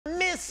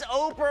Miss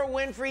Oprah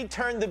Winfrey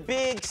turned the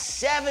big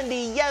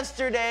 70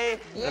 yesterday.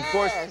 Yes. Of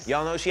course,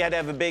 y'all know she had to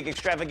have a big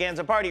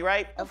extravaganza party,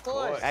 right? Of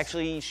course.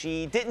 Actually,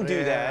 she didn't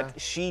do that.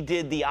 She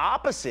did the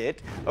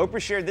opposite.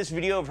 Oprah shared this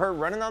video of her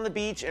running on the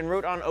beach and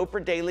wrote on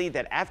Oprah Daily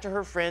that after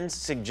her friends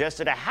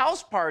suggested a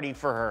house party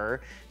for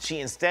her, she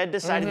instead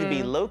decided to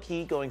be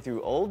low-key, going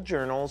through old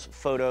journals,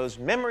 photos,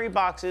 memory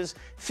boxes,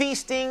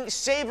 feasting,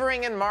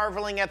 savoring, and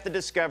marveling at the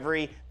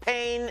discovery,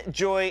 pain,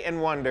 joy,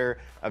 and wonder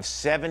of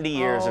 70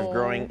 years of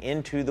growing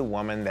into the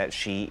woman that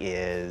she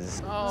is.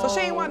 So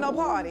she ain't want no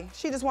party.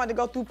 She just wanted to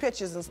go through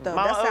pictures and stuff.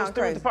 Mama That sounds was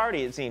through crazy. with the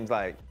party, it seems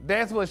like.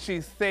 That's what she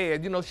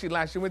said. You know, she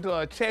went to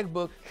her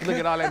checkbook, look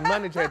at all that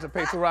money she had to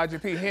pay to Roger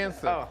P.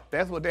 Henson. Oh.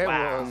 That's what that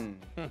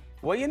was.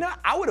 Well, you know,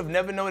 I would have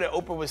never known that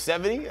Oprah was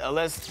 70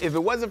 unless, if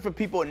it wasn't for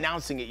people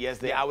announcing it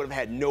yesterday, I would have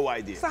had no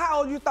idea. So how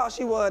old you thought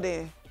she was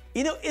then?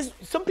 You know,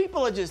 some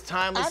people are just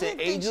timeless I and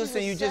didn't think ageless, she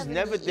and you was just 70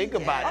 never think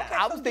either. about it. Okay,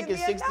 I so was give thinking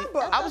me a 60. number.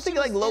 I was thinking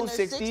like She was low in her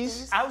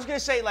 60s. I was gonna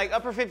say like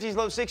upper 50s,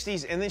 low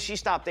 60s, and then she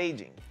stopped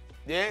aging.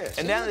 Yeah,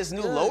 and now this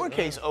new good.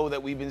 lowercase O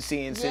that we've been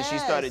seeing since she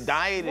started Yes,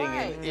 dieting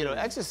right. and, you know,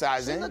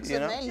 exercising. She looks you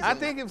know? amazing. I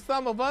think if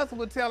some of us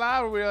would tell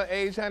our real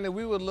age, honey,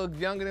 we would look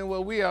younger than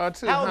what we are,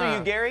 too. How old are huh?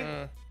 you, Gary?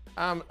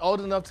 I'm old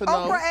enough to know.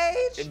 Oprah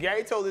age? If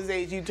Gary told his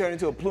age, he'd turn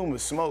into a plume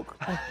of smoke.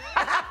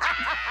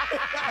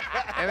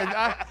 And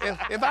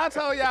if I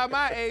told y'all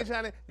my age,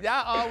 honey,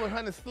 y'all always,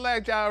 honey,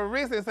 slack y'all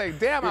wrist and say,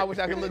 damn, I wish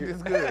I could look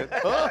this good.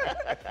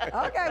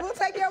 Okay, we'll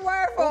take your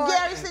word for Well, it.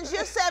 Gary, since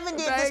you're 70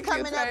 this Thank you,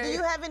 coming up, do thank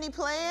you have any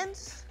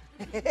plans?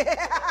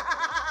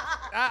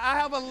 I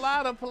have a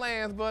lot of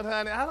plans, but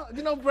honey,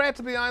 you know, Brad,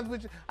 to be honest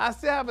with you, I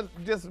still haven't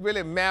just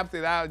really mapped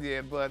it out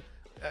yet, but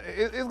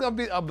it's gonna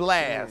be a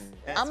blast.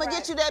 I'm gonna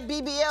get you that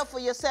BBL for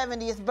your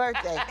 70th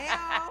birthday.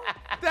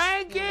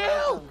 Thank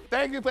you.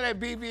 Thank you for that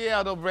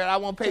BBL, though, Brad. I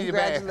won't pay you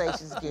back.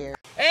 Congratulations, Gary.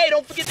 Hey,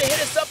 don't forget to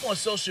hit us up on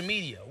social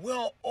media. We're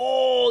on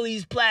all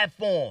these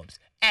platforms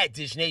at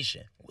Dish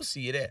Nation. We'll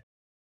see you there.